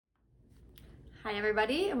Hi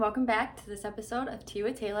everybody, and welcome back to this episode of Tea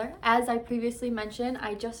with Taylor. As I previously mentioned,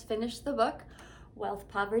 I just finished the book Wealth,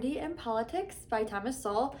 Poverty, and Politics by Thomas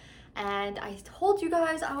Sowell, and I told you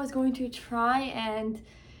guys I was going to try and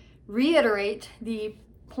reiterate the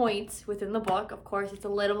points within the book. Of course, it's a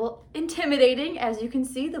little intimidating. As you can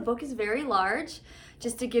see, the book is very large.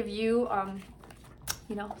 Just to give you,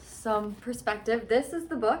 some perspective, this is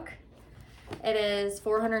the book. It is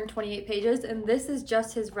 428 pages, and this is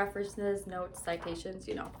just his references, notes, citations,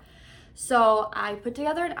 So I put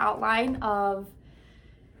together an outline of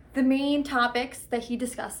the main topics that he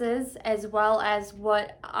discusses, as well as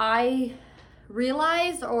what I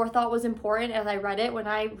realized or thought was important as I read it. When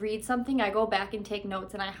I read something, I go back and take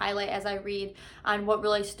notes, and I highlight as I read on what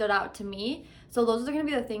really stood out to me. So those are going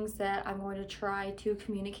to be the things that I'm going to try to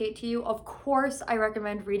communicate to you. Of course, I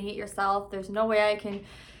recommend reading it yourself. There's no way I can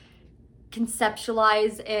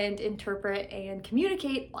conceptualize and interpret and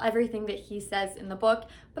communicate everything that he says in the book,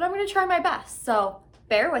 but I'm going to try my best. So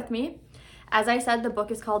bear with me. As I said, the book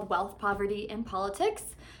is called Wealth, Poverty, and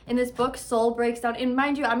Politics. In this book, Sowell breaks down, and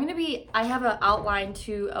mind you, I have an outline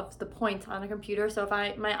of the points on a computer, so if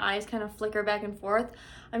my eyes kind of flicker back and forth,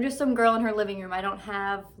 I'm just some girl in her living room. I don't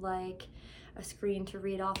have like a screen to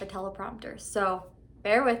read off a teleprompter. So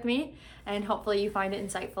bear with me, and hopefully you find it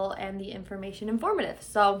insightful and the information informative.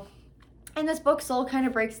 So in this book, Sowell kind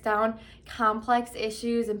of breaks down complex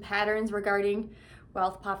issues and patterns regarding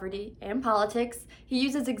wealth, poverty, and politics. He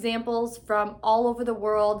uses examples from all over the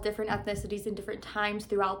world, different ethnicities and different times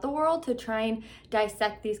throughout the world to try and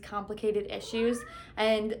dissect these complicated issues.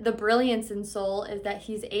 And the brilliance in Sowell is that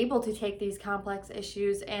he's able to take these complex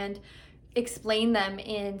issues and explain them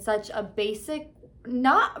in such a basic,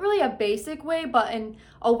 not really a basic way, but in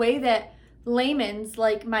a way that layman's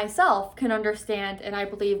like myself can understand, and I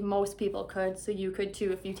believe most people could, so you could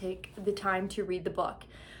too if you take the time to read the book.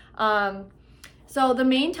 So the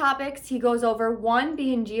main topics he goes over: 1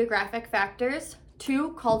 being geographic factors,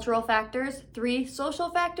 2 cultural factors, 3 social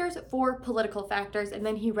factors, 4 political factors, and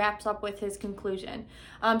then he wraps up with his conclusion.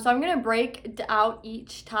 So I'm going to break out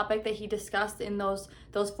each topic that he discussed in those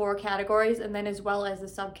 4 categories, and then as well as the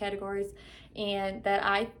subcategories and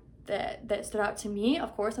that stood out to me.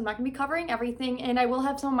 Of course, I'm not going to be covering everything, and I will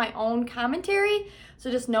have some of my own commentary, so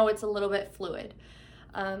just know it's a little bit fluid.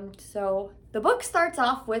 So the book starts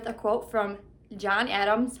off with a quote from John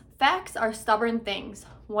Adams: "Facts are stubborn things.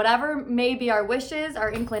 Whatever may be our wishes, our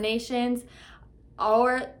inclinations,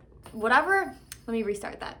 or whatever," let me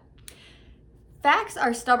restart that. "Facts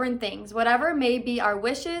are stubborn things. Whatever may be our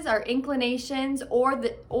wishes, our inclinations, or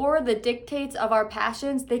the dictates of our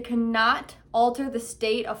passions, they cannot alter the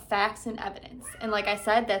state of facts and evidence." And like I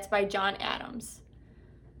said, that's by John Adams.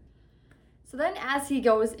 So then as he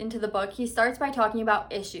goes into the book, he starts by talking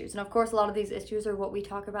about issues. And of course, a lot of these issues are what we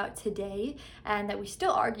talk about today and that we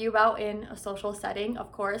still argue about in a social setting,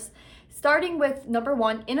 of course. Starting with number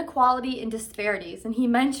 1, inequality and disparities. And he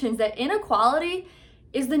mentions that inequality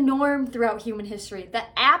is the norm throughout human history. The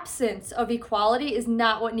absence of equality is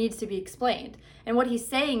not what needs to be explained. And what he's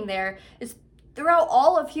saying there is throughout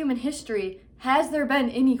all of human history, has there been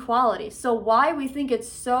inequality? So why we think it's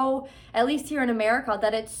so, at least here in America,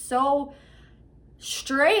 that it's so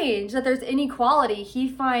strange that there's inequality, he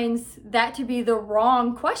finds that to be the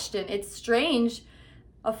wrong question. It's strange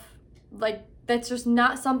that's just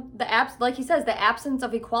not like he says, the absence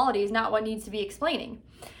of equality is not what needs to be explaining.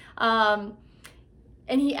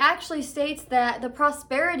 And he actually states that the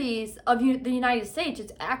prosperities of the United States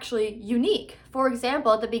is actually unique. For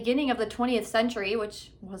example, at the beginning of the 20th century,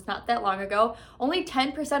 which was not that long ago, only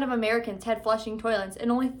 10% of Americans had flushing toilets,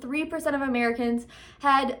 and only 3% of Americans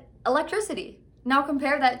had electricity. Now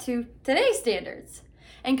compare that to today's standards,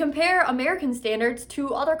 and compare American standards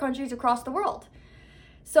to other countries across the world.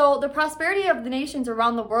 So the prosperity of the nations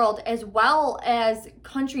around the world, as well as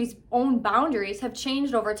countries' own boundaries, have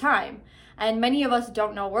changed over time. And many of us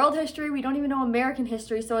don't know world history, we don't even know American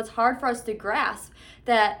history, so it's hard for us to grasp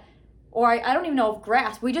that, or I don't even know if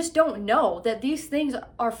grasp, we just don't know that these things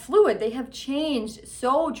are fluid. They have changed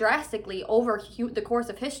so drastically over the course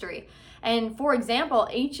of history. And for example,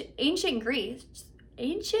 ancient Greece,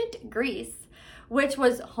 which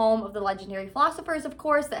was home of the legendary philosophers, of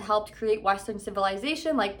course, that helped create Western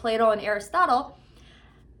civilization like Plato and Aristotle,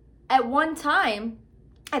 at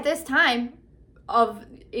this time of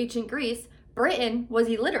ancient Greece, Britain was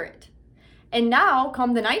illiterate. And now,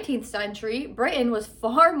 come the 19th century, Britain was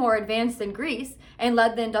far more advanced than Greece and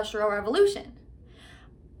led the Industrial Revolution.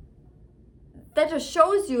 That just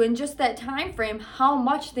shows you in just that time frame how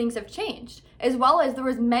much things have changed, as well as there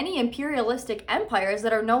was many imperialistic empires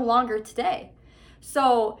that are no longer today.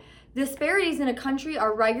 So Disparities in a country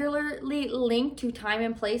are regularly linked to time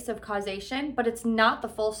and place of causation, but it's not the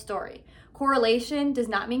full story. Correlation does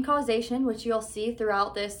not mean causation, which you'll see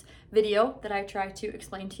throughout this video that I try to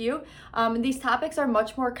explain to you. These topics are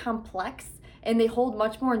much more complex and they hold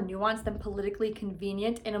much more nuance than politically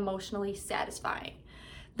convenient and emotionally satisfying.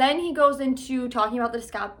 Then he goes into talking about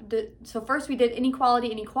so first we did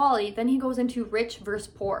inequality, then he goes into rich versus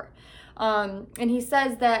poor. And he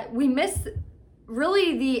says that we miss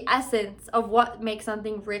really the essence of what makes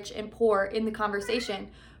something rich and poor in the conversation: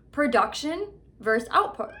 production versus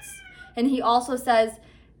outputs. And he also says,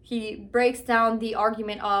 he breaks down the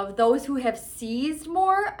argument of those who have seized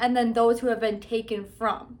more and then those who have been taken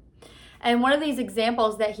from. And one of these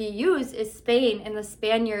examples that he used is Spain and the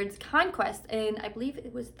Spaniards' conquest in, I believe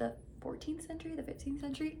it was the 14th century, the 15th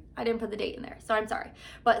century? I didn't put the date in there, so I'm sorry.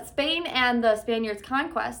 But Spain and the Spaniards'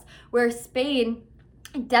 conquest, where Spain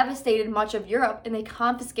devastated much of Europe and they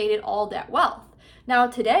confiscated all that wealth. Now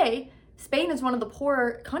today, Spain is one of the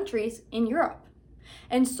poorer countries in Europe.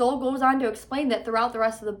 And Sowell goes on to explain that throughout the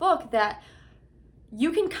rest of the book that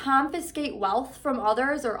you can confiscate wealth from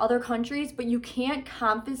others or other countries, but you can't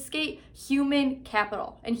confiscate human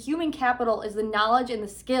capital. And human capital is the knowledge and the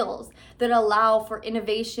skills that allow for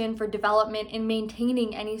innovation, for development, and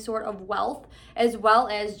maintaining any sort of wealth, as well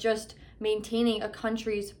as just maintaining a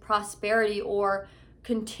country's prosperity or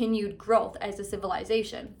continued growth as a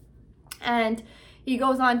civilization. And he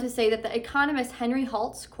goes on to say that the economist Henry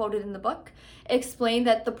Haltz, quoted in the book, explained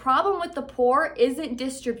that the problem with the poor isn't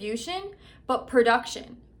distribution, but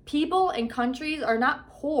production. People and countries are not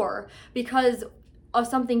poor because of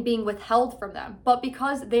something being withheld from them, but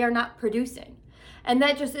because they are not producing. And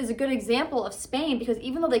that just is a good example of Spain, because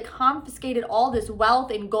even though they confiscated all this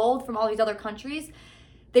wealth and gold from all these other countries,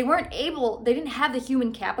 they didn't have the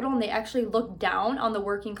human capital, and they actually looked down on the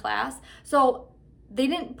working class. So they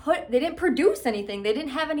didn't produce anything. They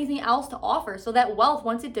didn't have anything else to offer. So that wealth,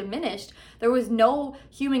 once it diminished, there was no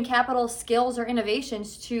human capital, skills, or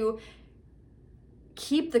innovations to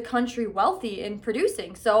keep the country wealthy and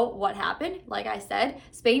producing. So what happened? Like I said,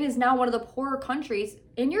 Spain is now one of the poorer countries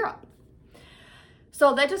in Europe.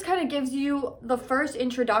 So that just kind of gives you the first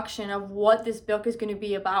introduction of what this book is going to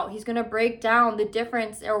be about. He's going to break down the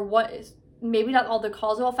difference, or what is, maybe not all the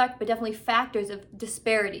causal effect, but definitely factors of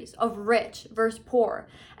disparities of rich versus poor.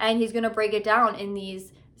 And he's going to break it down in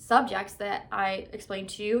these subjects that I explained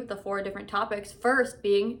to you, the 4 different topics, first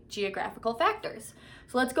being geographical factors.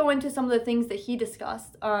 So let's go into some of the things that he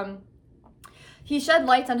discussed. He shed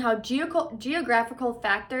light on how geographical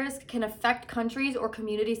factors can affect countries or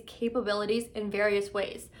communities' capabilities in various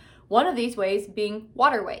ways. One of these ways being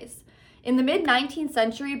waterways. In the mid-19th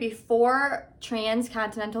century, before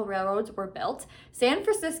transcontinental railroads were built, San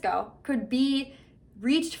Francisco could be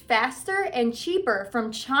reached faster and cheaper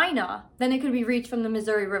from China than it could be reached from the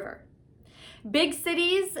Missouri River. Big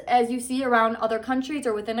cities, as you see around other countries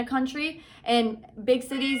or within a country, and big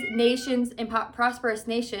cities, nations, and prosperous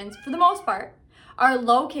nations, for the most part, are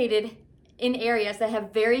located in areas that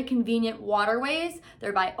have very convenient waterways.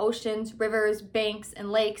 They're by oceans, rivers, banks,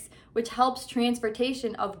 and lakes, which helps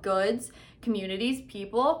transportation of goods, communities,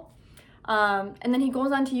 people. And then he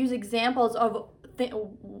goes on to use examples of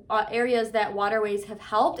areas that waterways have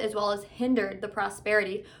helped as well as hindered the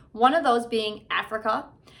prosperity. One of those being Africa.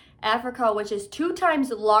 Africa, which is 2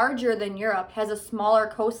 times larger than Europe, has a smaller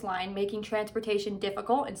coastline, making transportation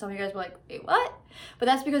difficult. And some of you guys were like, wait, what? But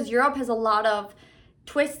that's because Europe has a lot of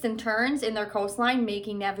twists and turns in their coastline,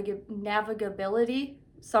 making navigability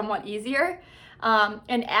somewhat easier.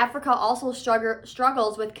 And Africa also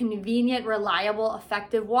struggles with convenient, reliable,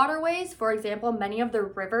 effective waterways. For example, many of the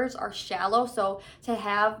rivers are shallow, so to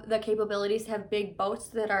have the capabilities to have big boats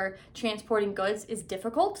that are transporting goods is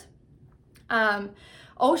difficult.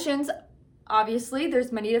 Oceans, obviously,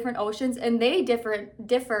 there's many different oceans, and they differ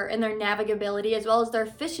in their navigability as well as their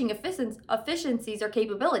fishing efficiencies or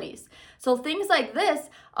capabilities. So things like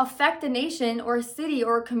this affect a nation or a city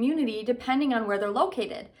or a community depending on where they're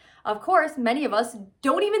located. Of course, many of us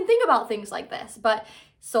don't even think about things like this, but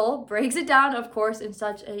Sowell breaks it down, of course, in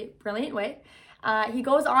such a brilliant way. He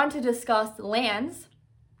goes on to discuss lands,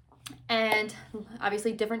 and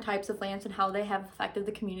obviously different types of lands and how they have affected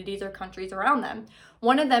the communities or countries around them.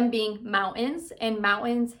 One of them being mountains, and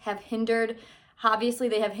mountains have hindered, obviously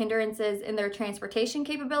they have hindrances in their transportation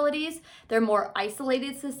capabilities. They're more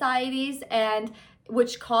isolated societies, and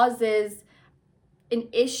which causes an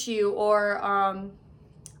issue or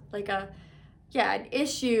an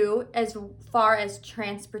issue as far as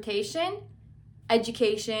transportation,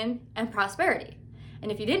 education, and prosperity.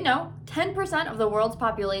 And if you didn't know, 10% of the world's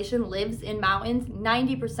population lives in mountains,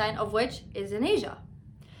 90% of which is in Asia.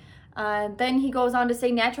 Then he goes on to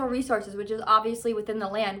say natural resources, which is obviously within the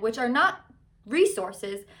land, which are not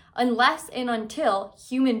resources unless and until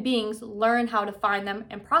human beings learn how to find them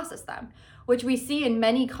and process them, which we see in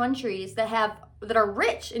many countries that are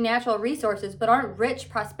rich in natural resources but aren't rich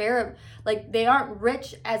they aren't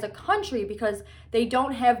rich as a country because they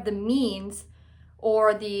don't have the means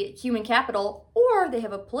or the human capital, or they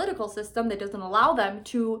have a political system that doesn't allow them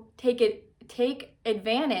to take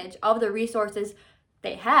advantage of the resources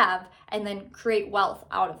they have and then create wealth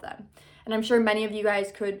out of them. And I'm sure many of you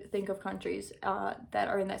guys could think of countries that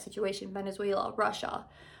are in that situation: Venezuela, Russia,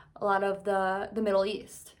 a lot of the Middle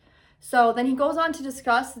East. So then he goes on to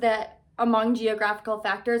discuss that among geographical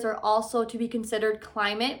factors are also to be considered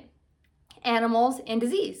climate, animals, and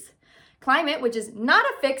disease. Climate, which is not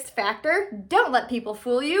a fixed factor, don't let people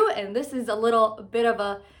fool you. And this is a little bit of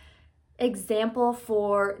a example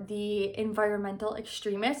for the environmental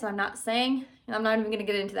extremists. I'm not even going to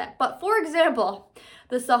get into that. But for example,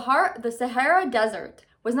 the Sahara Desert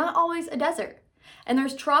was not always a desert. And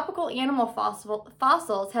there's tropical animal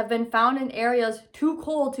fossils have been found in areas too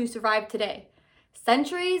cold to survive today.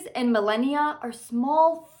 Centuries and millennia are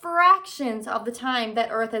small fractions of the time that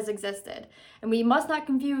Earth has existed. And we must not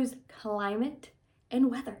confuse climate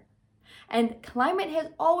and weather. And climate has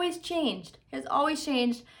always changed.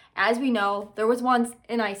 As we know, there was once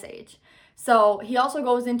an ice age. So he also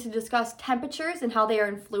goes in to discuss temperatures and how they are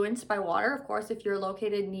influenced by water. Of course, if you're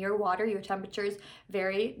located near water, your temperatures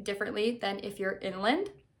vary differently than if you're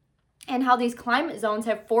inland. And how these climate zones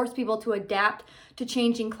have forced people to adapt to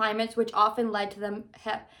changing climates, which often led to them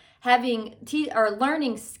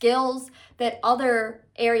learning skills that other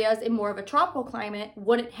areas in more of a tropical climate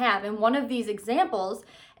wouldn't have. And one of these examples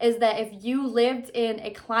is that if you lived in a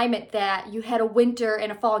climate that you had a winter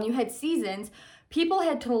and a fall and you had seasons, people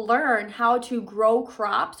had to learn how to grow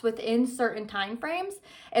crops within certain time frames,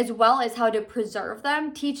 as well as how to preserve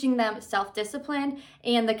them, teaching them self-discipline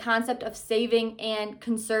and the concept of saving and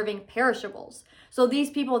conserving perishables. So these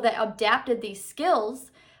people that adapted these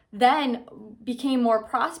skills then became more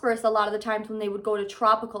prosperous a lot of the times when they would go to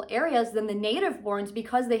tropical areas than the native borns,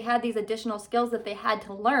 because they had these additional skills that they had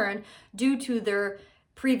to learn due to their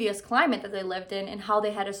previous climate that they lived in and how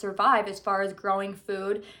they had to survive as far as growing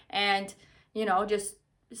food and just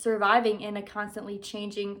surviving in a constantly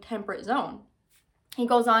changing temperate zone. He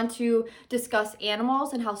goes on to discuss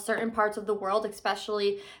animals and how certain parts of the world,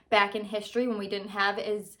 especially back in history when we didn't have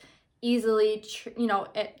as easily,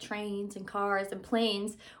 trains and cars and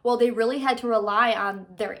planes, well, they really had to rely on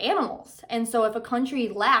their animals. And so if a country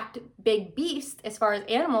lacked big beasts as far as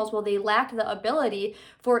animals, well, they lacked the ability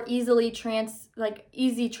for easy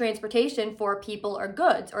transportation for people or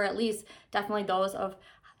goods, or at least definitely those of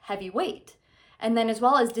heavy weight. And then as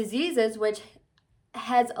well as diseases, which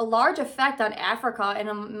has a large effect on Africa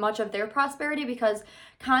and much of their prosperity, because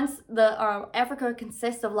Africa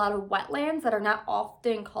consists of a lot of wetlands that are not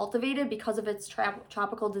often cultivated because of its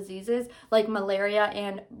tropical diseases like malaria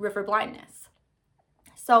and river blindness.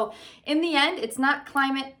 So in the end, it's not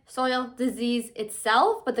climate, soil, disease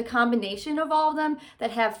itself, but the combination of all of them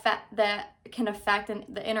that can affect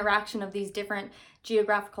the interaction of these different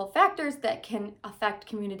geographical factors that can affect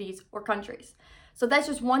communities or countries. So that's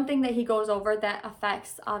just one thing that he goes over that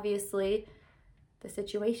affects, obviously, the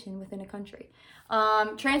situation within a country.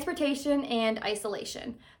 Transportation and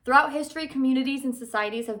isolation. Throughout history, communities and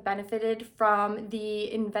societies have benefited from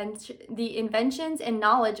the inventions and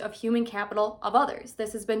knowledge of human capital of others.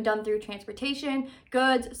 This has been done through transportation,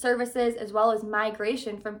 goods, services, as well as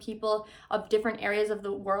migration from people of different areas of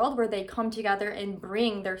the world where they come together and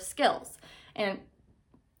bring their skills. And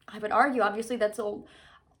I would argue, obviously, that's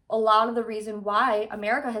a lot of the reason why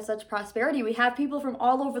America has such prosperity. We have people from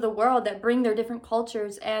all over the world that bring their different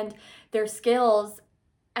cultures and their skills,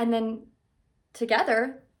 and then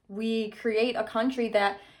together we create a country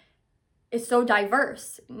that is so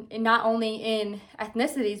diverse, not only in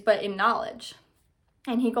ethnicities, but in knowledge.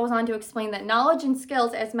 And he goes on to explain that knowledge and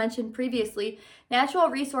skills, as mentioned previously, natural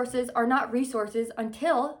resources are not resources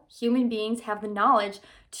until human beings have the knowledge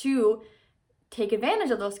to take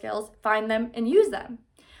advantage of those skills, find them, and use them.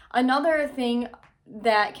 Another thing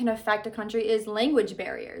that can affect a country is language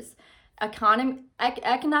barriers.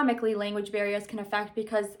 Economically, language barriers can affect,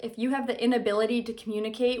 because if you have the inability to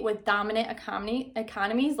communicate with dominant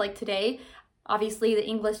economies like today, obviously the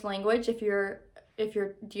English language, if you're if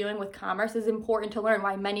you're dealing with commerce, is important to learn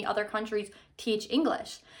why many other countries teach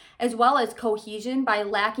English, as well as cohesion by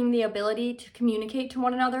lacking the ability to communicate to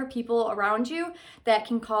one another, people around you, that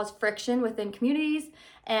can cause friction within communities,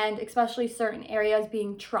 and especially certain areas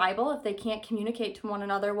being tribal. If they can't communicate to one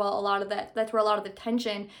another, well, that's where a lot of the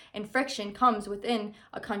tension and friction comes within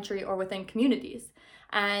a country or within communities.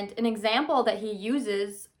 And an example that he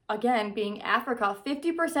uses, again, being Africa,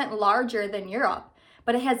 50% larger than Europe,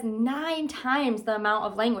 but it has 9 times the amount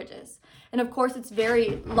of languages. And of course, it's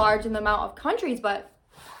very large in the amount of countries, but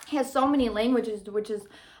it has so many languages, which is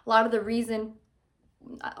part of the reason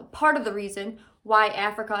why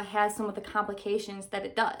Africa has some of the complications that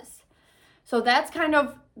it does. So that's kind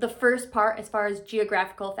of the first part as far as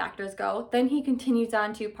geographical factors go. Then he continues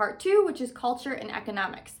on to part 2, which is culture and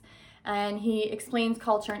economics. And he explains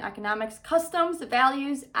culture and economics: customs,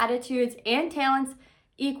 values, attitudes, and talents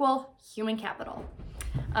equal human capital.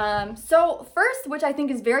 So first, which I think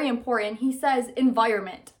is very important, he says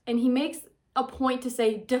environment, and he makes a point to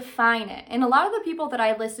say define it. And a lot of the people that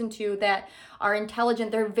I listen to that are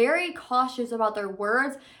intelligent, they're very cautious about their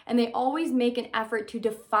words, and they always make an effort to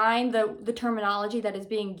define the terminology that is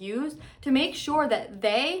being used to make sure that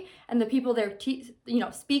they and the people they're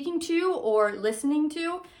speaking to or listening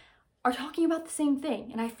to are talking about the same thing.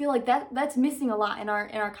 And I feel like that's missing a lot in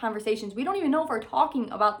our conversations. We don't even know if we're talking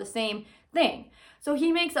about the same thing. So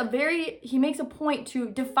he makes a point to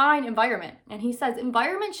define environment, and he says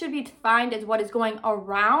environment should be defined as what is going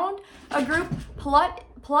around a group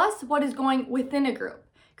plus what is going within a group.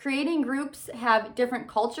 Creating groups have different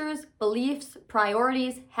cultures, beliefs,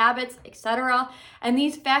 priorities, habits, etc. And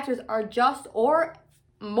these factors are just or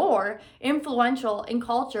more influential in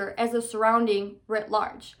culture as the surrounding writ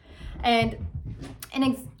large. And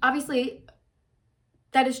obviously,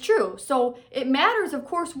 that is true. So it matters, of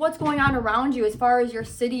course, what's going on around you as far as your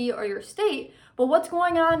city or your state, but what's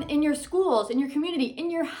going on in your schools, in your community, in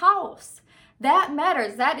your house, that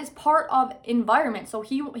matters. That is part of environment. So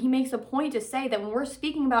he makes a point to say that when we're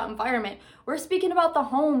speaking about environment, we're speaking about the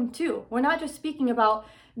home too. We're not just speaking about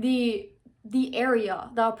the area,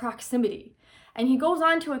 the proximity. And he goes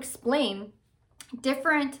on to explain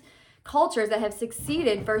different cultures that have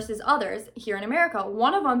succeeded versus others here in America.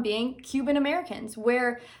 One of them being Cuban Americans,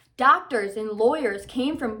 where doctors and lawyers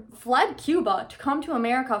fled Cuba to come to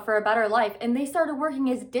America for a better life, and they started working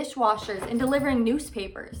as dishwashers and delivering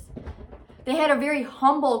newspapers. They had a very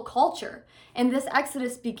humble culture, and this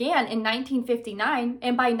exodus began in 1959,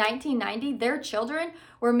 and by 1990, their children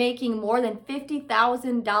were making more than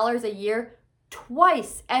 $50,000 a year,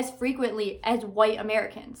 twice as frequently as white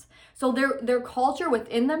Americans. So their culture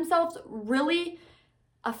within themselves really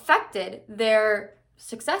affected their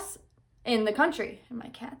success in the country. And my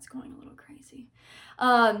cat's going a little crazy.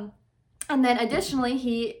 And then additionally,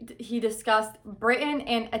 he discussed Britain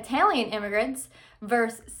and Italian immigrants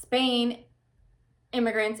versus Spain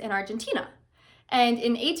immigrants in Argentina. And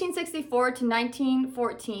in 1864 to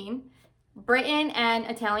 1914, Britain and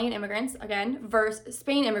Italian immigrants, again, versus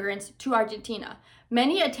Spain immigrants to Argentina.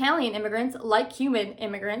 Many Italian immigrants, like Cuban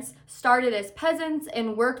immigrants, started as peasants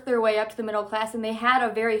and worked their way up to the middle class, and they had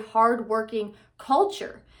a very hard-working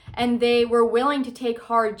culture, and they were willing to take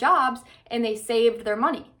hard jobs, and they saved their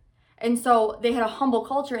money. And so they had a humble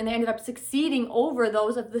culture, and they ended up succeeding over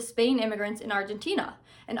those of the Spain immigrants in Argentina.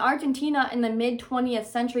 And Argentina in the mid-20th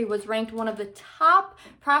century was ranked one of the top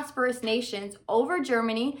prosperous nations over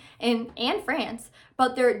Germany and France,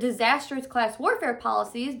 but their disastrous class warfare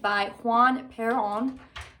policies by Juan Perón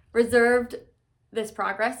reserved this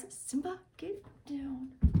progress. Simba, get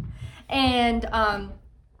down. And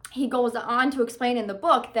he goes on to explain in the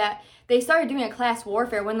book that they started doing a class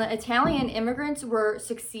warfare. When the Italian immigrants were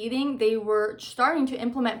succeeding, they were starting to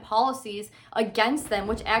implement policies against them,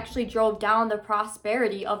 which actually drove down the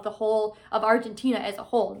prosperity of Argentina as a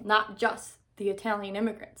whole, not just the Italian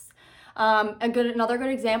immigrants. Another good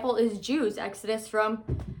example is Jews' exodus from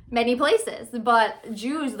many places, but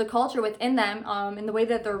Jews, the culture within them, and the way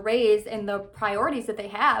that they're raised and the priorities that they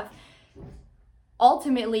have,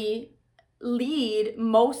 ultimately lead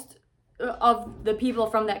most of the people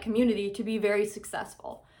from that community to be very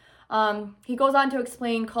successful. He goes on to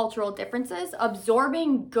explain cultural differences.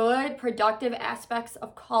 Absorbing good, productive aspects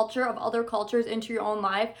of culture, of other cultures into your own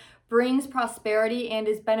life brings prosperity and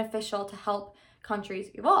is beneficial to help countries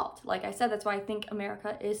evolve. Like I said, that's why I think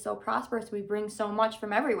America is so prosperous. We bring so much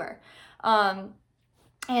from everywhere. And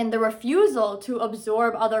the refusal to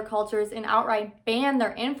absorb other cultures and outright ban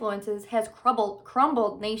their influences has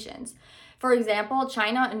crumbled nations. For example,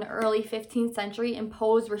 China in the early 15th century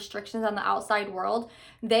imposed restrictions on the outside world.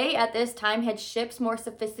 They, at this time, had ships more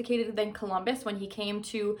sophisticated than Columbus when he came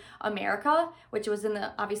to America, which was in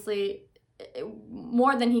the, obviously,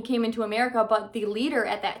 more than he came into America, but the leader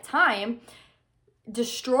at that time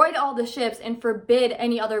destroyed all the ships and forbid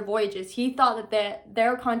any other voyages. He thought that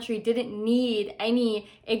their country didn't need any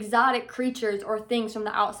exotic creatures or things from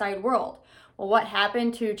the outside world. Well, what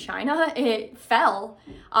happened to China? It fell,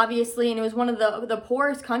 obviously, and it was one of the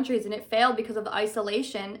poorest countries, and it failed because of the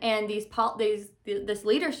isolation and this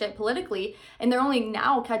leadership politically, and they're only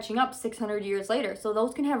now catching up 600 years later. So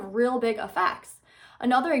those can have real big effects.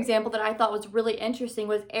 Another example that I thought was really interesting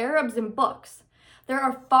was Arabs and books. There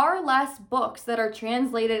are far less books that are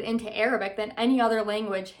translated into Arabic than any other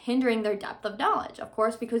language, hindering their depth of knowledge. Of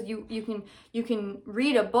course, because you can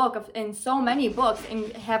read a book in so many books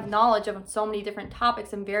and have knowledge of so many different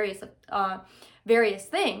topics and various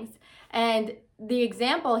things. And the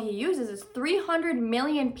example he uses is 300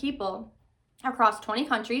 million people across 20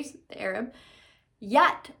 countries, the Arab,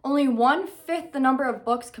 yet only 1/5 the number of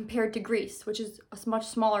books compared to Greece, which is a much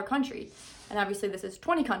smaller country. And obviously this is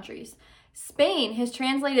 20 countries. Spain has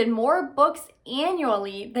translated more books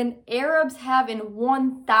annually than Arabs have in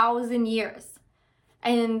 1,000 years.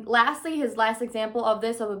 And lastly, his last example of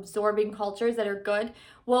this, of absorbing cultures that are good,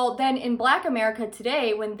 well, then in Black America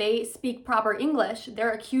today, when they speak proper English,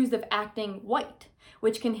 they're accused of acting white,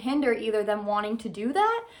 which can hinder either them wanting to do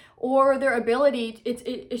that or their ability.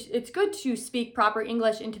 It's good to speak proper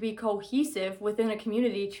English and to be cohesive within a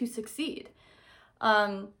community to succeed.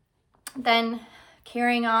 Then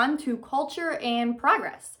carrying on to culture and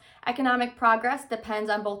progress. Economic progress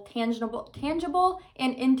depends on both tangible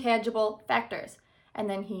and intangible factors. And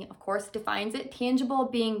then he, of course, defines it. Tangible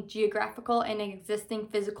being geographical and existing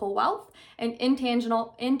physical wealth, and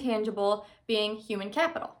intangible being human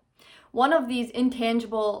capital. One of these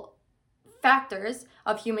intangible factors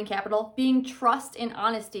of human capital being trust and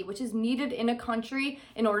honesty, which is needed in a country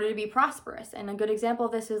in order to be prosperous. And a good example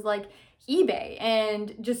of this is like eBay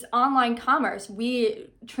and just online commerce. We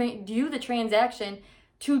do the transaction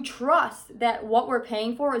to trust that what we're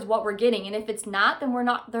paying for is what we're getting. And if it's not, then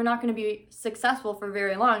they're not going to be successful for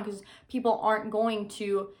very long because people aren't going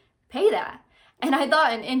to pay that. And I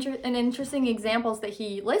thought an interesting examples that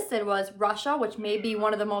he listed was Russia, which may be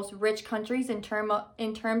one of the most rich countries in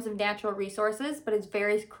terms of natural resources, but it's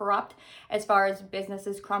very corrupt as far as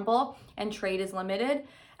businesses crumble and trade is limited.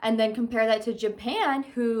 And then compare that to Japan,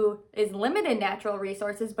 who is limited natural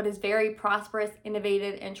resources, but is very prosperous,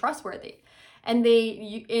 innovative, and trustworthy. And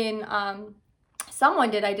someone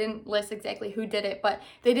did, I didn't list exactly who did it, but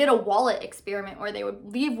they did a wallet experiment where they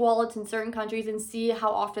would leave wallets in certain countries and see how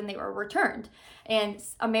often they were returned. And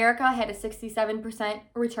America had a 67%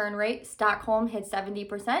 return rate. Stockholm had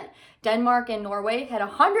 70%. Denmark and Norway had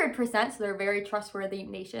 100%, so they're very trustworthy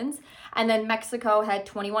nations. And then Mexico had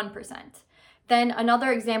 21%. Then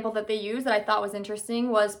another example that they used that I thought was interesting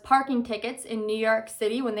was parking tickets in New York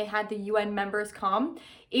City when they had the UN members come.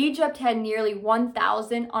 Egypt had nearly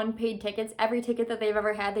 1,000 unpaid tickets. Every ticket that they've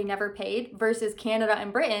ever had, they never paid, versus Canada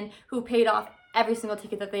and Britain, who paid off every single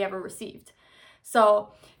ticket that they ever received.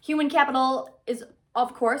 So human capital is,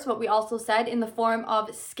 of course, what we also said, in the form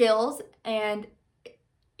of skills, and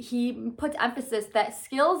he puts emphasis that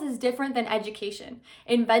skills is different than education.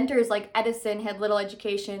 Inventors like Edison had little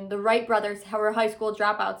education. The Wright brothers were high school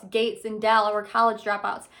dropouts. Gates and Dell were college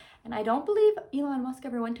dropouts. And I don't believe Elon Musk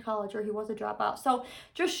ever went to college or he was a dropout. So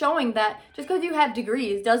just showing that just because you have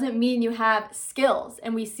degrees doesn't mean you have skills.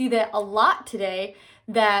 And we see that a lot today,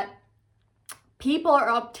 that people are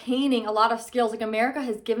obtaining a lot of skills. Like America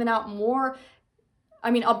has given out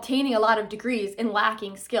obtaining a lot of degrees and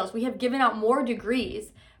lacking skills. We have given out more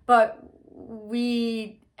degrees, but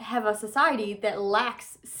we have a society that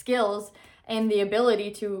lacks skills and the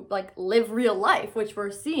ability to live real life, which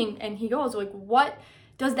we're seeing. And he goes what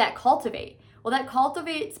does that cultivate? Well, that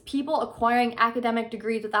cultivates people acquiring academic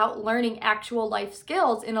degrees without learning actual life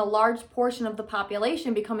skills, in a large portion of the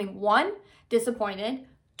population becoming 1, disappointed,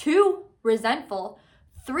 2, resentful,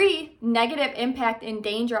 3, negative impact and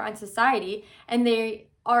danger on society, and they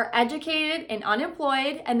are educated and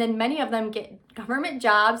unemployed, and then many of them get government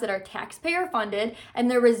jobs that are taxpayer funded,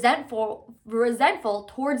 and they're resentful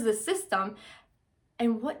towards the system.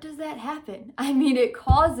 And what does that happen? It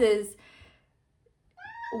causes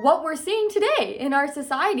what we're seeing today in our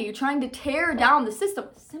society, trying to tear down the system.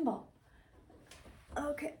 Symbol.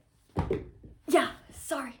 Okay. Yeah,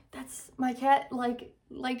 sorry. That's my cat,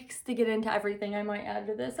 likes to get into everything. I might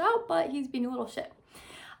edit this out, but he's being a little shit.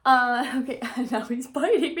 Okay, now he's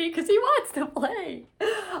biting me because he wants to play.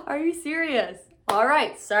 Are you serious? All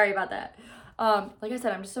right, sorry about that. Like I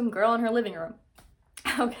said, I'm just some girl in her living room.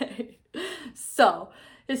 Okay, so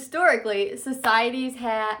historically, societies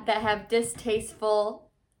that have distasteful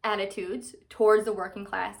attitudes towards the working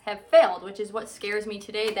class have failed, which is what scares me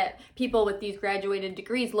today, that people with these graduated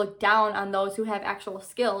degrees look down on those who have actual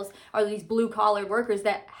skills, or these blue-collar workers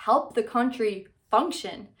that help the country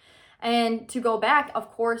function. And to go back, of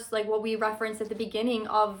course, like what we referenced at the beginning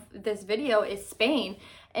of this video is Spain.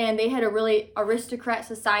 And they had a really aristocrat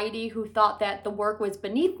society who thought that the work was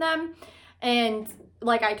beneath them. And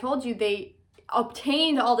like I told you, they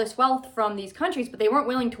obtained all this wealth from these countries, but they weren't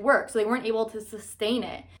willing to work, so they weren't able to sustain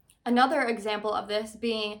it. Another example of this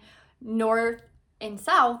being North and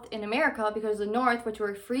South in America, because the North, which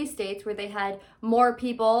were free states where they had more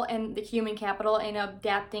people and the human capital and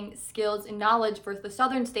adapting skills and knowledge, versus the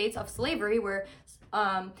Southern states of slavery, where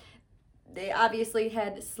they obviously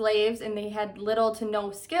had slaves and they had little to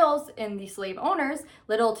no skills, and the slave owners,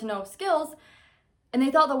 little to no skills, and they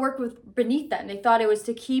thought the work was beneath them. They thought it was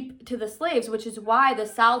to keep to the slaves, which is why the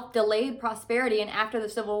South delayed prosperity. And after the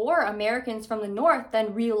Civil War, Americans from the North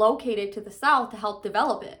then relocated to the South to help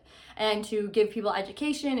develop it and to give people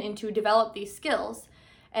education and to develop these skills.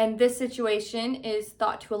 And this situation is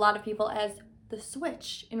thought to a lot of people as the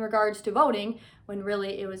switch in regards to voting, when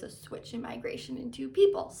really it was a switch in migration into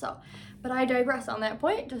people. So, but I digress on that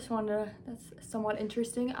point. Just that's somewhat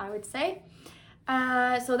interesting, I would say.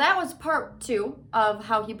 So that was part 2 of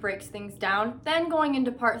how he breaks things down. Then going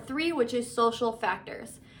into part 3, which is social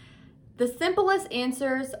factors. The simplest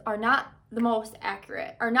answers are not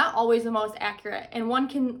always the most accurate, and one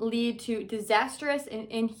can lead to disastrous and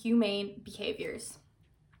inhumane behaviors.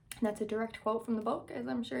 And that's a direct quote from the book, as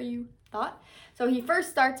I'm sure you thought. So he first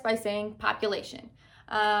starts by saying population.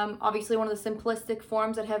 Obviously, one of the simplistic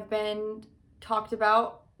forms that have been talked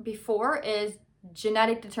about before is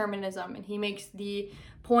genetic determinism, and he makes the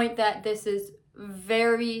point that this is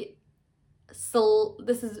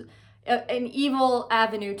an evil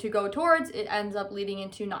avenue to go towards. It ends up leading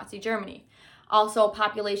into Nazi Germany. Also,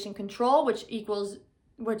 population control,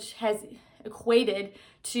 which has equated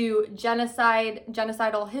to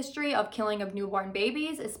genocidal history of killing of newborn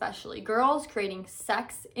babies, especially girls, creating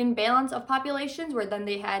sex imbalance of populations, where then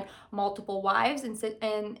they had multiple wives.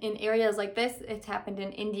 And in areas like this, it's happened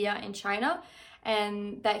in India and China.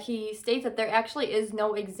 And that he states that there actually is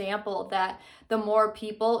no example that the more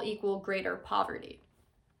people equal greater poverty.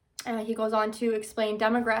 He goes on to explain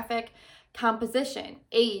demographic composition,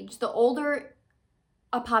 age. The older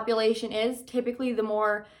a population is, typically the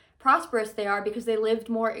more prosperous they are, because they lived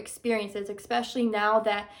more experiences, especially now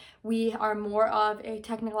that we are more of a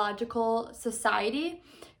technological society,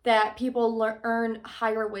 that people earn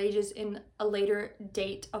higher wages in a later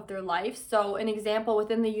date of their life. So an example,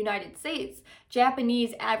 within the United States,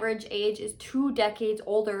 Japanese average age is 2 decades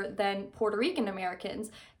older than Puerto Rican Americans.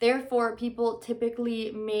 Therefore, because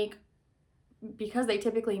they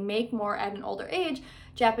typically make more at an older age,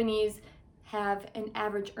 Japanese have an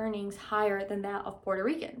average earnings higher than that of Puerto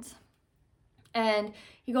Ricans. And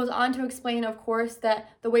he goes on to explain, of course, that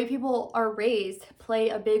the way people are raised play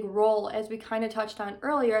a big role, as we kind of touched on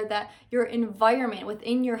earlier, that your environment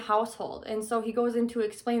within your household. And so he goes into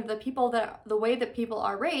explaining the way that people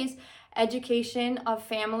are raised, education of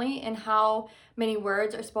family and how many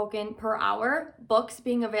words are spoken per hour, books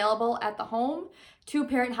being available at the home,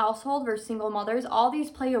 2-parent household versus single mothers. All these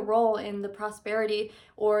play a role in the prosperity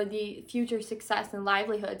or the future success and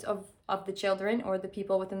livelihoods of the children or the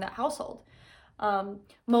people within that household.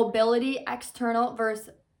 Mobility, external versus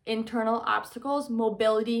internal obstacles.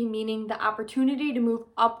 Mobility meaning the opportunity to move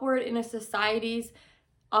upward in a society's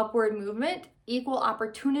upward movement. Equal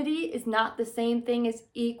opportunity is not the same thing as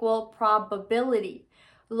equal probability.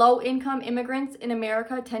 Low-income immigrants in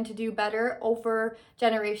America tend to do better over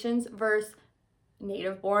generations versus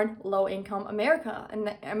native-born, low-income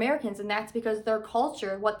Americans, and that's because their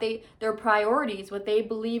culture, their priorities, what they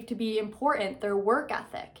believe to be important, their work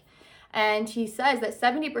ethic. And he says that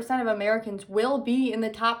 70% of Americans will be in the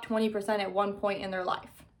top 20% at one point in their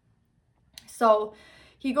life. So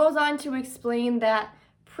he goes on to explain that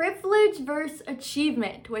privilege versus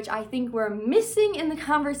achievement, which I think we're missing in the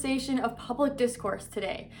conversation of public discourse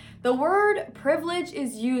today. The word privilege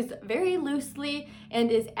is used very loosely and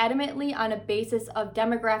is adamantly on a basis of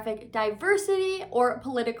demographic diversity or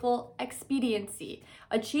political expediency.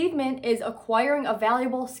 Achievement is acquiring a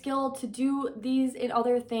valuable skill to do these and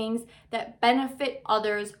other things that benefit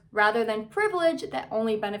others, rather than privilege that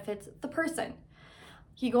only benefits the person.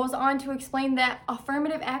 He goes on to explain that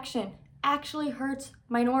affirmative action actually hurts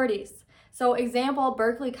minorities. So example,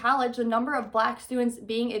 Berkeley College, the number of Black students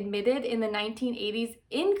being admitted in the 1980s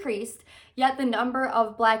increased, yet the number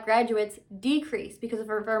of Black graduates decreased because of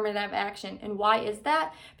affirmative action. And why is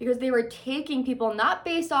that? Because they were taking people not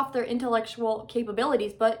based off their intellectual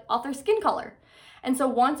capabilities, but off their skin color. And so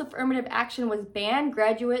once affirmative action was banned,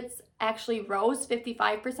 graduates actually rose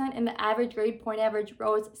 55% and the average grade point average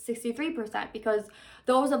rose 63% because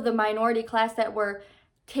those of the minority class that were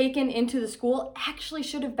taken into the school actually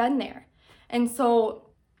should have been there. And so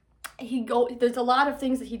there's a lot of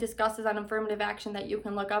things that he discusses on affirmative action that you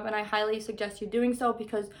can look up, and I highly suggest you doing so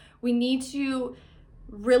because we need to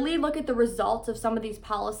really look at the results of some of these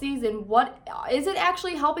policies and what is it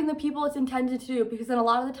actually helping the people it's intended to do, because then a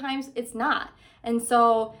lot of the times it's not. And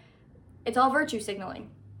so it's all virtue signaling,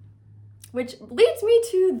 which leads me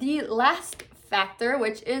to the last factor,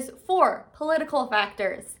 which is 4 political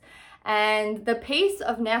factors. And the pace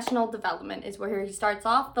of national development is where he starts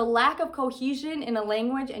off. The lack of cohesion in a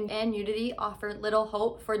language and unity offered little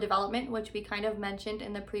hope for development, which we kind of mentioned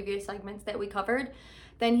in the previous segments that we covered.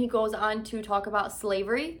 Then he goes on to talk about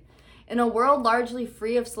slavery. In a world largely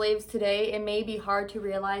free of slaves today, it may be hard to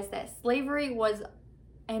realize that slavery was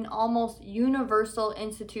an almost universal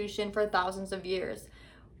institution for thousands of years.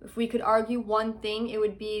 If we could argue one thing, it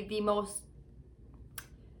would be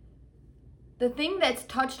the thing that's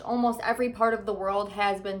touched almost every part of the world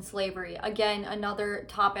has been slavery. Again, another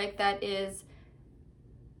topic that is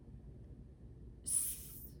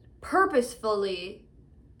purposefully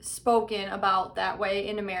spoken about that way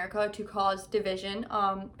in America to cause division,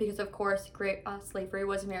 because of course slavery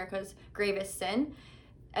was America's gravest sin.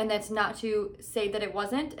 And that's not to say that it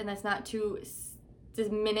wasn't, and that's not to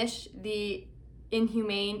diminish the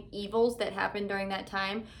inhumane evils that happened during that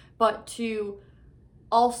time, but to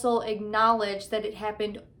also acknowledge that it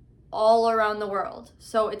happened all around the world.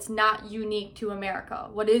 So it's not unique to America.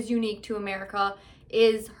 What is unique to America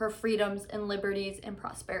is her freedoms and liberties and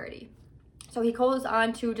prosperity. So he goes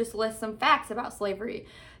on to just list some facts about slavery.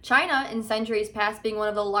 China, in centuries past, being one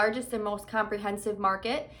of the largest and most comprehensive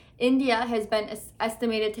market, India has been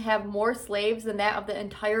estimated to have more slaves than that of the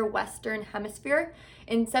entire Western Hemisphere.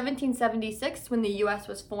 In 1776, when the U.S.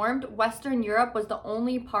 was formed, Western Europe was the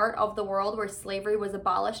only part of the world where slavery was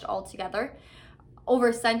abolished altogether.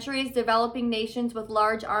 Over centuries, developing nations with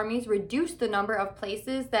large armies reduced the number of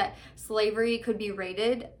places that slavery could be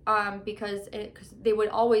raided, because they would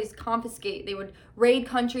always confiscate. They would raid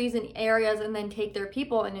countries and areas and then take their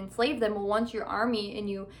people and enslave them. Well, once your army and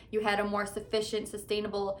you had a more sufficient,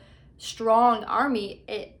 sustainable, strong army,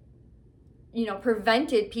 it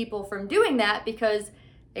prevented people from doing that because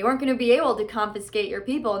they weren't going to be able to confiscate your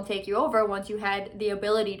people and take you over once you had the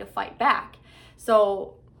ability to fight back.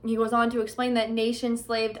 So he goes on to explain that nations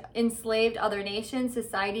enslaved other nations,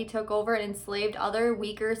 society took over and enslaved other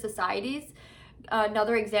weaker societies.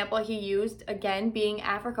 Another example he used, again, being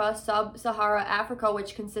Africa, sub-Sahara Africa,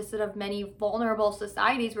 which consisted of many vulnerable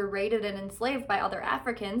societies, were raided and enslaved by other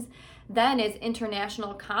Africans. Then as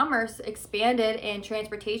international commerce expanded and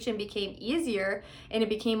transportation became easier and it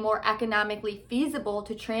became more economically feasible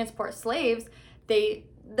to transport slaves, they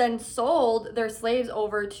then sold their slaves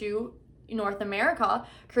over to North America,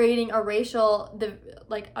 creating a racial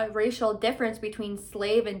difference between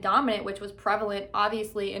slave and dominant, which was prevalent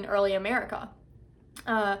obviously in early America.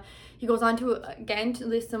 He goes on to again to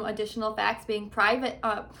list some additional facts, being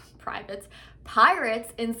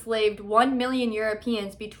pirates enslaved 1 million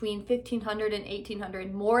Europeans between 1500 and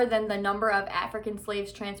 1800, more than the number of African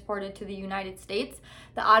slaves transported to the United States.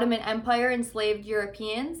 The Ottoman Empire enslaved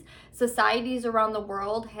Europeans. Societies around the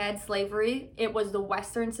world had slavery. It was the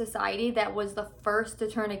Western society that was the first to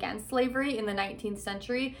turn against slavery in the 19th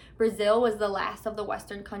century. Brazil was the last of the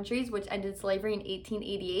Western countries which ended slavery in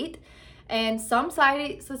 1888. And some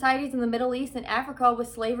societies in the Middle East and Africa with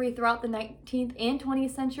slavery throughout the 19th and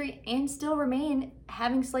 20th century and still remain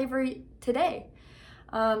having slavery today.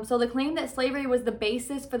 So the claim that slavery was the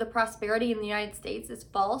basis for the prosperity in the United States is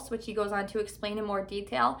false, which he goes on to explain in more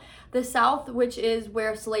detail. The South, which is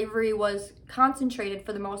where slavery was concentrated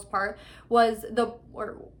for the most part, was the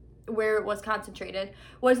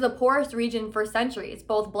poorest region for centuries,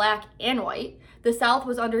 both black and white. The South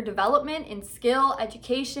was under development in skill,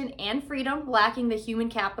 education, and freedom, lacking the human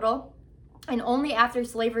capital. And only after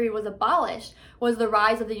slavery was abolished was the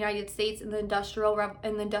rise of the United States as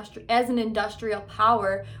an industrial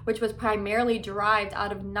power, which was primarily derived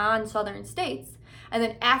out of non-Southern states. And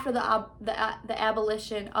then after the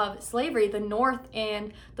abolition of slavery, the North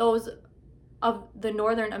and those of the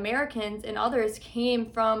Northern Americans and others came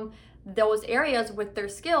from those areas with their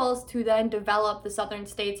skills to then develop the southern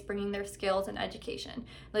states, bringing their skills and education,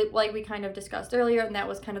 like we kind of discussed earlier. And that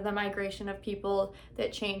was kind of the migration of people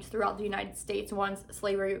that changed throughout the United States once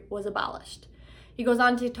slavery was abolished. He goes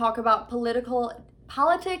on to talk about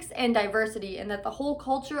politics and diversity, and that the whole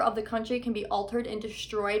culture of the country can be altered and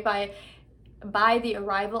destroyed by the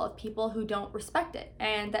arrival of people who don't respect it,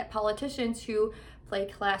 and that politicians who play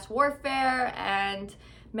class warfare and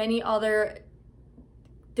many other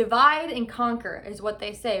divide and conquer is what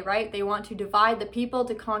they say, right? They want to divide the people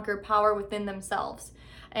to conquer power within themselves.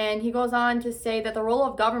 And he goes on to say that the role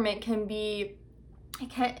of government and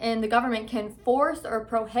the government can force or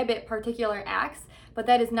prohibit particular acts, but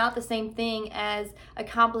that is not the same thing as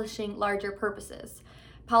accomplishing larger purposes.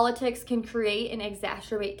 Politics can create and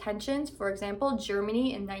exacerbate tensions. For example,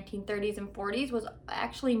 Germany in 1930s and 40s was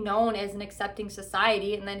actually known as an accepting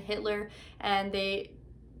society, and then Hitler and they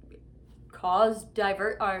caused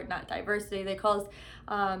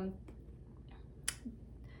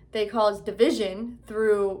division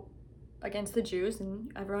through against the Jews,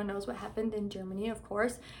 and everyone knows what happened in Germany, of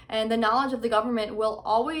course. And the knowledge of the government will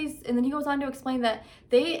always, and then he goes on to explain that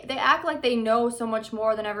they act like they know so much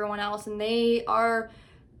more than everyone else, and they are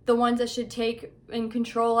the ones that should take and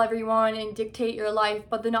control everyone and dictate your life.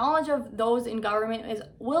 But the knowledge of those in government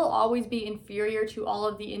will always be inferior to all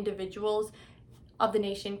of the individuals of the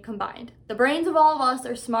nation combined. The brains of all of us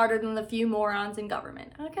are smarter than the few morons in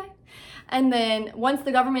government, okay? And then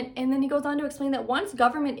he goes on to explain that once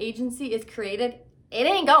government agency is created, it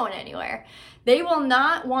ain't going anywhere. They will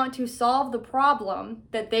not want to solve the problem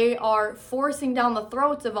that they are forcing down the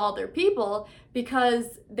throats of all their people,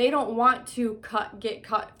 because they don't want to get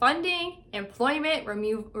cut funding, employment,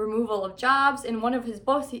 removal of jobs. In one of his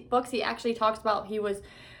books, he actually talks about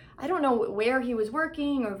I don't know where he was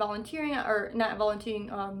working or volunteering, or not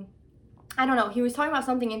volunteering, I don't know. He was talking about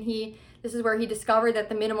something, and this is where he discovered that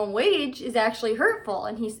the minimum wage is actually hurtful.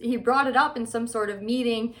 And he brought it up in some sort of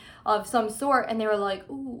meeting of some sort, and they were like,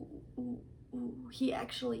 ooh, he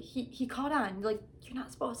caught on. Like, you're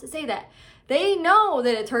not supposed to say that. They know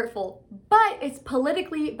that it's hurtful, but it's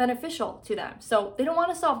politically beneficial to them. So they don't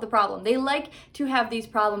want to solve the problem. They like to have these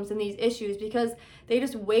problems and these issues because they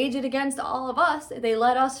just wage it against all of us. They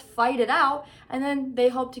let us fight it out, and then they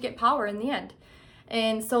hope to get power in the end.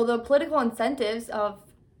 And so the political incentives of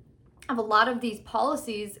a lot of these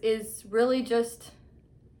policies is really just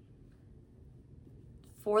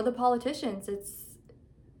for the politicians.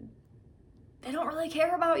 They don't really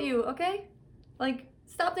care about you, okay? Like,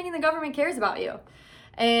 stop thinking the government cares about you.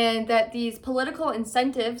 And that these political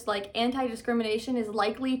incentives like anti-discrimination is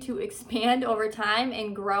likely to expand over time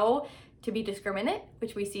and grow to be discriminate,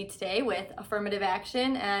 which we see today with affirmative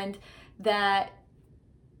action, and that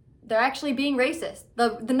they're actually being racist.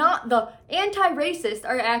 The anti-racists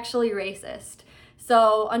are actually racist.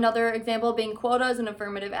 So another example being quotas and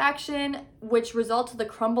affirmative action, which results in the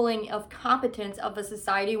crumbling of competence of the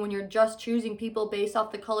society when you're just choosing people based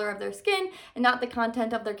off the color of their skin and not the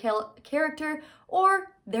content of their character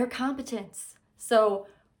or their competence. So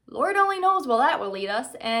Lord only knows where that will lead us,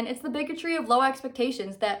 and it's the bigotry of low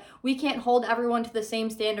expectations that we can't hold everyone to the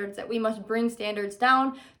same standards, that we must bring standards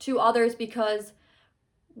down to others because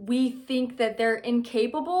we think that they're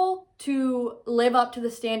incapable to live up to the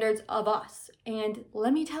standards of us. And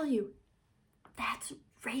let me tell you, that's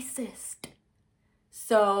racist.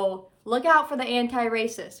 So look out for the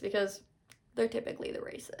anti-racist, because they're typically the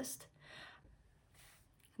racist.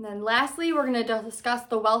 And then lastly, we're going to discuss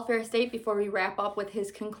the welfare state before we wrap up with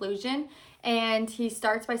his conclusion. And he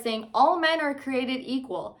starts by saying, all men are created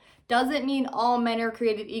equal. Doesn't mean all men are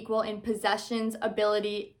created equal in possessions,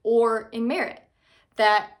 ability, or in merit.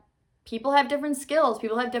 That people have different skills,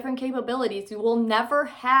 people have different capabilities. We will never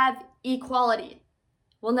have equality.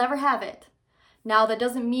 We'll never have it. Now, that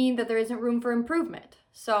doesn't mean that there isn't room for improvement.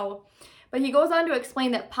 But he goes on to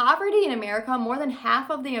explain that poverty in America, more than half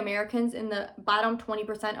of the Americans in the bottom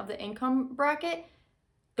 20% of the income bracket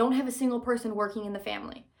don't have a single person working in the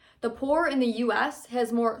family. The poor in the US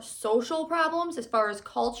has more social problems as far as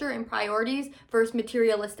culture and priorities versus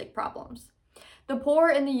materialistic problems. The poor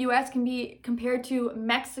in the US can be compared to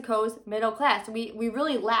Mexico's middle class. We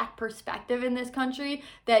really lack perspective in this country,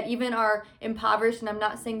 that even are impoverished, and I'm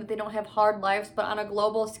not saying that they don't have hard lives, but on a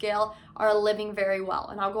global scale are living very well.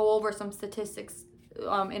 And I'll go over some statistics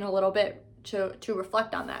in a little bit to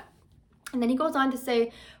reflect on that. And then he goes on to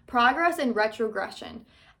say progress and retrogression.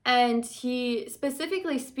 And he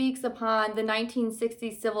specifically speaks upon the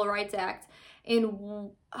 1960 Civil Rights Act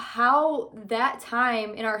and how that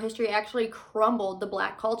time in our history actually crumbled the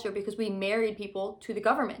Black culture, because we married people to the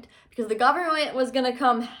government, because the government was going to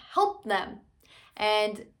come help them.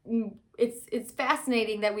 And it's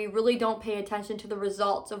fascinating that we really don't pay attention to the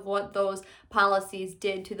results of what those policies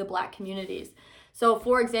did to the Black communities. So,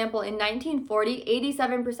 for example, in 1940,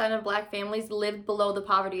 87% of Black families lived below the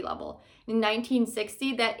poverty level. In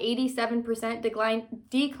 1960, that 87%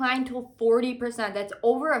 declined to 40%. That's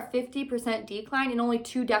over a 50% decline in only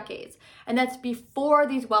 2 decades. And that's before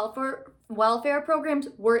these welfare programs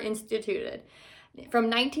were instituted. From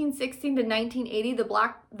 1960 to 1980,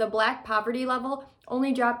 the black poverty level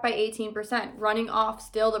only dropped by 18%, running off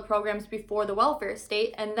still the programs before the welfare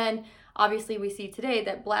state. And then obviously we see today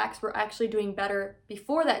that Blacks were actually doing better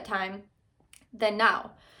before that time than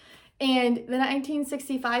now. And the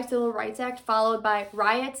 1965 Civil Rights Act, followed by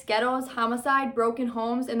riots, ghettos, homicide, broken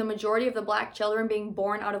homes, and the majority of the Black children being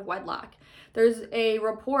born out of wedlock. There's a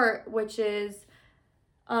report which is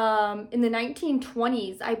in the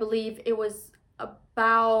 1920s, I believe it was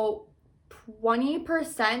about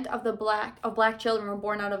 20% of Black children were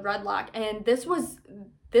born out of wedlock, and this was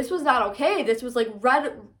not okay. This was like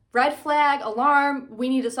red flag, alarm. We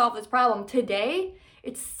need to solve this problem. Today,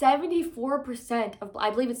 it's 74% of, I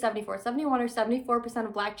believe it's 71 or 74%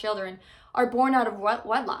 of Black children are born out of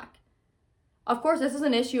wedlock. Of course, this is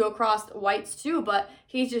an issue across whites too, but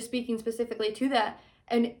he's just speaking specifically to that.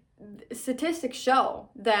 And statistics show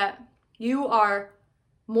that you are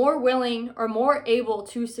more willing or more able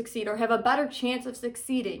to succeed or have a better chance of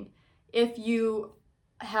succeeding if you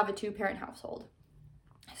have a 2-parent household.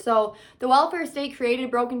 So the welfare state created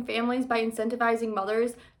broken families by incentivizing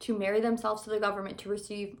mothers to marry themselves to the government to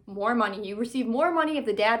receive more money. You receive more money if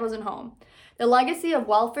the dad wasn't home. The legacy of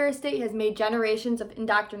welfare state has made generations of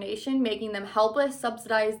indoctrination, making them helpless,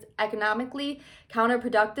 subsidized economically,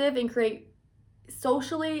 counterproductive, and create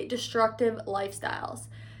socially destructive lifestyles.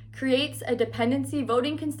 Creates a dependency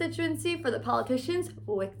voting constituency for the politicians,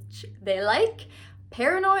 which they like.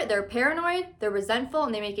 They're paranoid, they're resentful,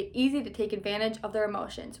 and they make it easy to take advantage of their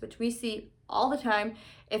emotions, which we see all the time.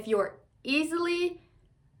 If you're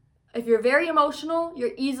very emotional,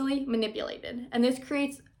 you're easily manipulated. And this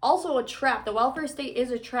creates also a trap. The welfare state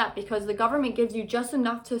is a trap because the government gives you just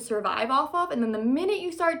enough to survive off of, and then the minute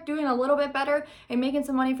you start doing a little bit better and making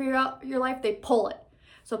some money for your life, they pull it.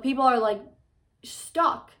 So people are like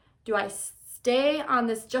stuck. Do I stay on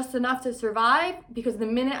this just enough to survive? Because the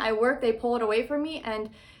minute I work, they pull it away from me,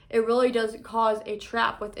 and it really does cause a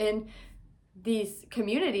trap within these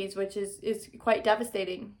communities, which is quite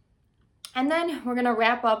devastating. And then we're going to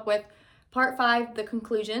wrap up with part 5, the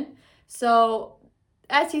conclusion. So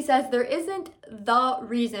as he says, there isn't the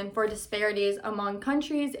reason for disparities among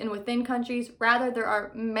countries and within countries. Rather, there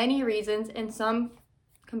are many reasons, and some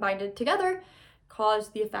combined together cause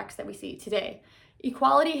the effects that we see today.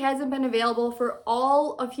 Equality hasn't been available for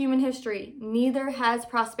all of human history. Neither has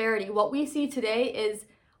prosperity. What we see today is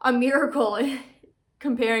a miracle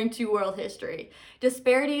comparing to world history.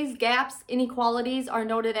 Disparities, gaps, inequalities are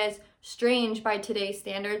noted as strange by today's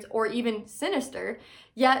standards or even sinister,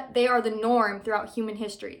 yet they are the norm throughout human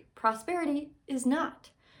history. Prosperity is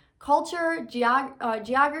not. Culture,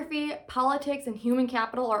 geography, politics, and human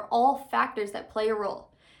capital are all factors that play a role.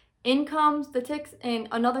 Income statistics, and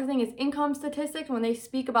another thing is income statistics, when they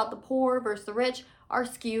speak about the poor versus the rich, are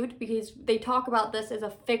skewed because they talk about this as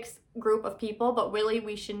a fixed group of people, but really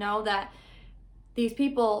we should know that these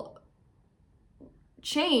people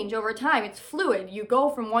change over time. It's fluid. You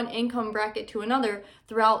go from one income bracket to another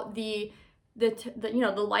throughout the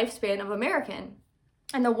lifespan of American.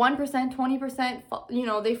 And the 1%,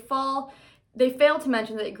 20%, they fail to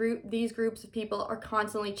mention that these groups of people are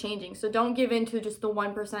constantly changing. So don't give in to just the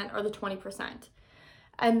 1% or the 20%.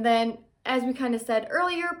 And then, as we kind of said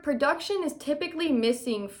earlier, production is typically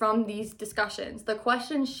missing from these discussions. The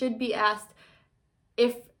question should be asked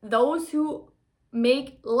if those who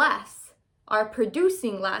make less are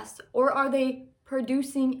producing less, or are they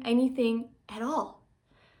producing anything at all?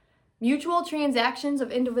 Mutual transactions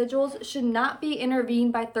of individuals should not be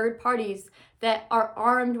intervened by third parties that are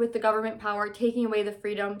armed with the government power, taking away the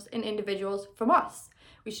freedoms and individuals from us.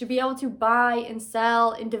 We should be able to buy and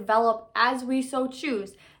sell and develop as we so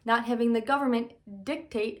choose, not having the government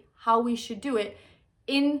dictate how we should do it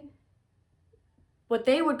in what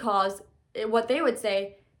they would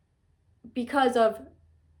say, because of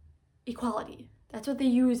equality. That's what they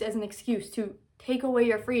use as an excuse to take away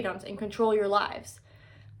your freedoms and control your lives.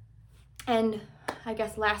 And I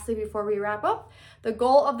guess lastly, before we wrap up, the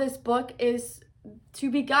goal of this book is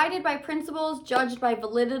to be guided by principles judged by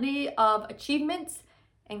validity of achievements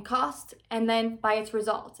and cost, and then by its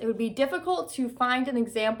results. It would be difficult to find an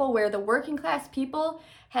example where the working class people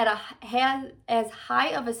had as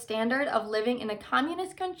high of a standard of living in a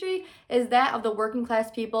communist country as that of the working class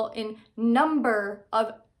people in number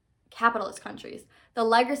of capitalist countries. The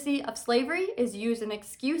legacy of slavery is used as an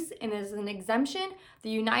excuse and as an exemption. The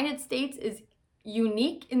United States is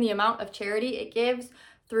unique in the amount of charity it gives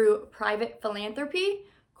through private philanthropy.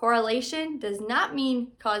 Correlation does not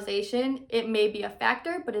mean causation. It may be a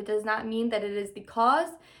factor, but it does not mean that it is the cause.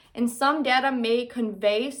 And some data may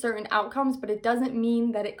convey certain outcomes, but it doesn't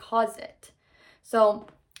mean that it caused it. So,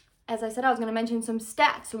 as I said, I was going to mention some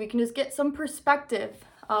stats so we can just get some perspective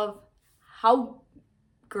of how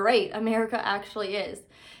great America actually is.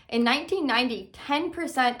 In 1990,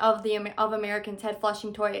 10% of Americans had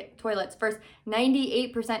flushing toilets versus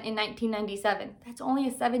 98% in 1997. That's only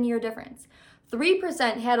a 7-year difference.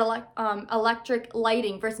 3% had electric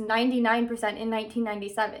lighting versus 99% in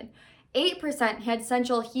 1997. 8% had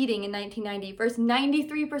central heating in 1990 versus 93%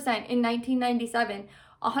 in 1997.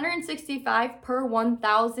 165 per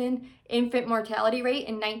 1,000 infant mortality rate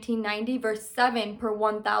in 1990 versus 7 per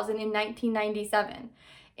 1,000 in 1997.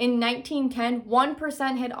 In 1910,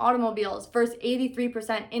 1% had automobiles versus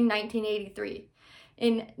 83% in 1983.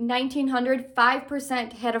 In 1900,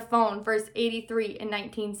 5% had a phone versus 83 in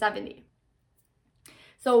 1970.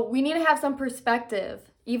 So we need to have some perspective,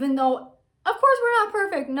 even though, of course, we're not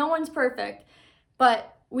perfect. No one's perfect.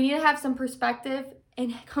 But we need to have some perspective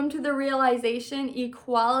and come to the realization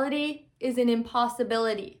equality is an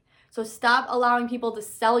impossibility. So stop allowing people to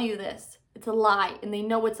sell you this. It's a lie, and they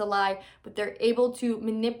know it's a lie, but they're able to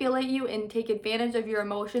manipulate you and take advantage of your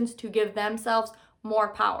emotions to give themselves more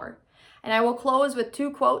power. And I will close with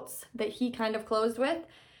 2 quotes that he kind of closed with.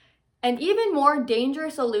 An even more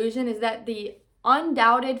dangerous illusion is that the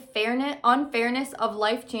undoubted unfairness of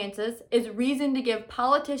life chances is reason to give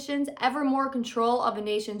politicians ever more control of a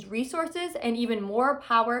nation's resources and even more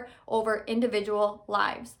power over individual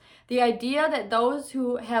lives. The idea that those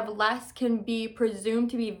who have less can be presumed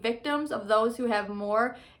to be victims of those who have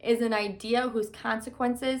more is an idea whose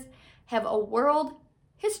consequences have a world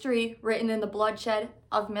history written in the bloodshed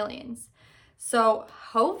of millions. So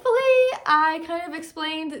hopefully I kind of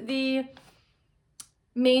explained the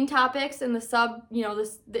main topics and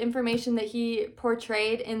the information that he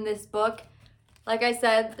portrayed in this book. Like I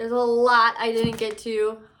said, there's a lot I didn't get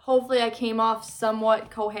to. Hopefully I came off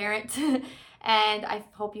somewhat coherent and I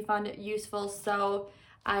hope you found it useful. So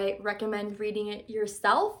I recommend reading it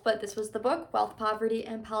yourself, but this was the book, Wealth, Poverty,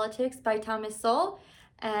 and Politics by Thomas Sowell.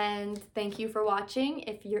 And thank you for watching.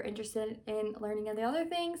 If you're interested in learning the other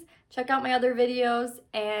things, check out my other videos,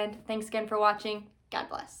 and thanks again for watching. God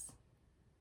bless.